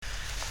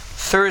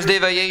Thursday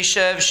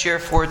Vayeshev, Shiur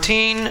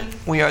 14.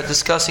 We are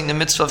discussing the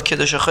Mitzvah of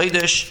Kiddush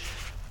Hachodesh,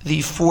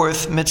 the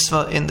fourth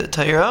Mitzvah in the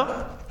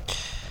Torah.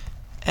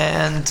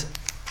 And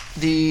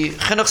the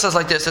Chinuch says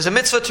like this: there's a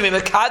Mitzvah to be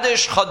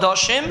Kiddush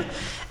Hachodesh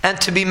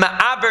and to be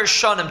Ma'aber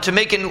Shanim, to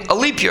make a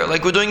leap year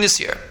like we're doing this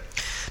year.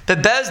 The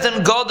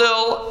Bezdin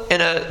Gadol,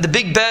 the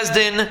big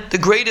Bezdin, the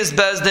greatest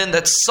Bezdin,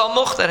 that's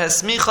Samuch, that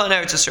has Smicha in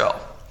Eretz Yisrael.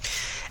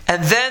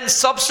 And then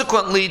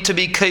subsequently to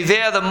be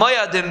Kaveh the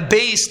Mayadim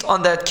based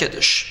on that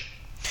Kiddush.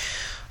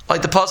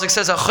 Like the pasuk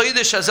says,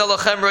 "Hachodesh hazel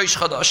lachem Rosh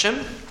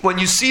Chodashim." When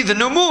you see the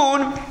new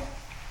moon,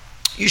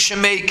 you should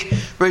make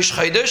Rosh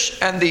Chodesh.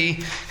 And the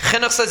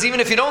Chinuch says, even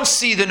if you don't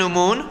see the new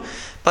moon,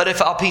 but if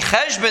al pi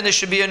cheshbon there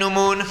should be a new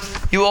moon,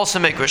 you also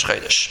make Rosh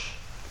Chodesh.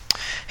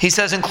 He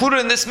says, included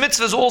in this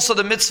mitzvah is also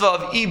the mitzvah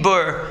of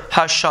Ibur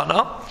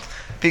Hashana,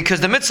 because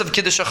the mitzvah of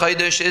Kiddush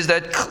Hachodesh is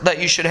that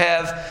you should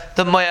have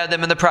the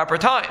Mayadim in the proper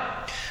time.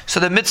 So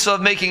the mitzvah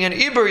of making an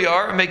Ibur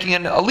Yar, making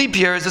a leap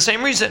year, is the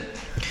same reason.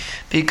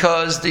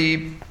 Because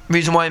the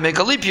reason why you make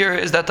a leap year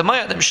is that the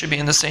Mayadim should be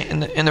in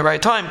the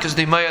right time, because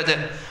the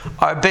Mayadim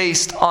are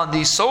based on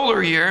the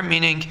solar year,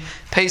 meaning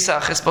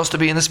Pesach is supposed to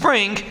be in the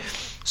spring.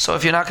 So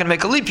if you're not going to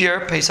make a leap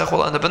year, Pesach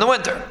will end up in the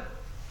winter.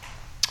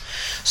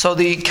 So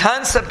the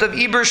concept of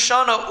Ibur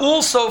Shana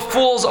also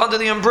falls under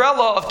the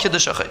umbrella of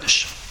Kiddush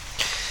Hachodesh.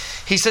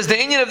 He says the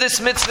inyan of this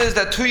mitzvah is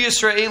that two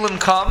Yisraelim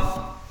come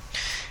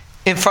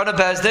in front of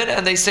Bezdin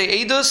and they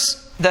say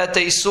Eidus that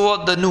they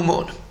saw the new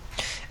moon.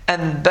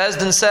 And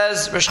Bezdin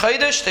says Rosh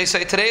Chodesh, they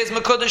say today is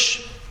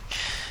Mekudesh.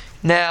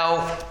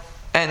 Now,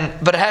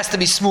 but it has to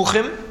be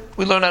smuchim.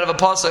 We learn out of a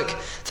pasuk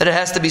that it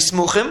has to be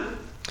smuchim,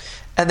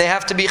 and they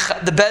have to be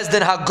the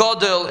Bezdin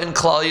Hagadol in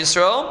Klal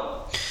Yisrael,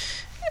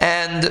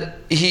 and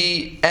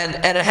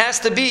it has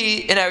to be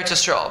in Eretz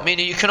Yisrael.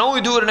 Meaning you can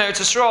only do it in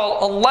Eretz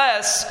Yisrael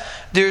unless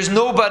there's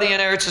nobody in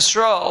Eretz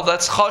Yisrael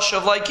that's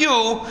chashav like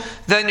you.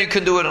 Then you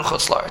can do it in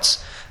Chutz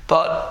La'aretz.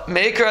 But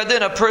Me'ikar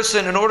Adin, a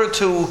person, in order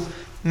to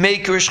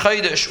make Rosh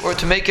Chodesh or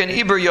to make an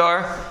Ibur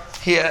Yar,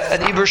 an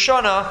Ibur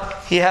Shana,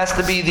 he has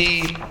to be in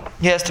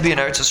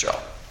Eretz Yisrael.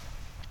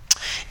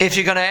 If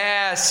you're going to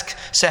ask,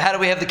 so how do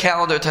we have the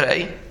calendar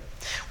today?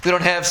 We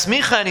don't have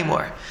Smicha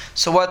anymore.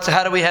 So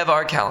how do we have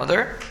our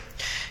calendar?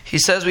 He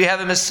says we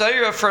have a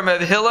Messiah from Rav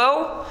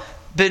Hillel,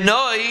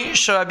 Benoi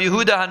Sharab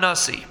Yehuda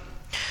Hanasi.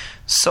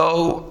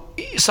 So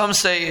some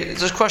say,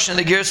 there's a question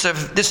in the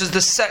Gersav,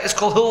 it's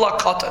called Hillel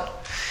Katan.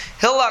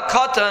 Hillel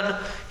Katan,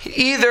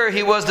 either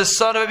he was the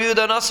son of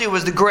Yehuda Hanasi, or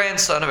was the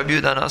grandson of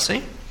Yehuda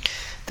Hanasi,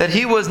 that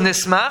he was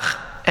Nismach,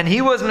 and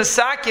he was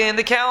Mesake in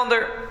the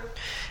calendar.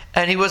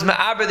 And he was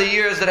Ma'aber the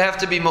years that have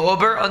to be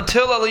Ma'ober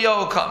until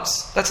Eliyahu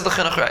comes. That's what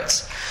the Chinuch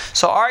writes.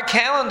 So our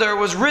calendar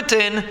was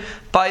written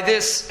by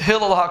this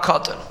Hillel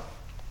HaKatan.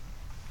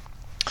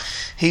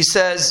 He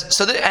says,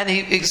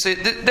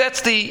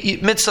 that's the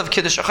mitzvah of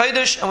Kiddush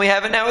Hachodesh, and we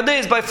have it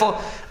nowadays by full.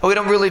 We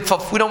don't really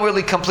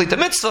complete the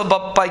mitzvah,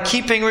 but by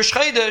keeping Rosh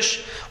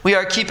Chodesh, we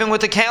are keeping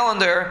with the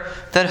calendar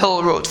that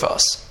Hillel wrote for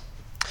us.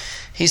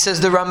 He says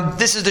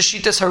this is the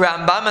Shittas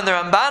HaRambam, and the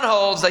Ramban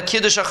holds that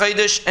Kiddush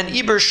Hachodesh and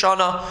Ibur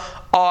Shana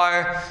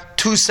are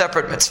two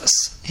separate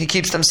mitzvahs. He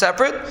keeps them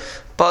separate,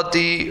 but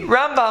the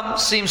Rambam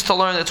seems to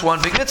learn it's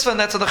one big mitzvah, and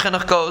that's how the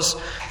Chinuch goes,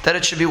 that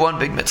it should be one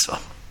big mitzvah.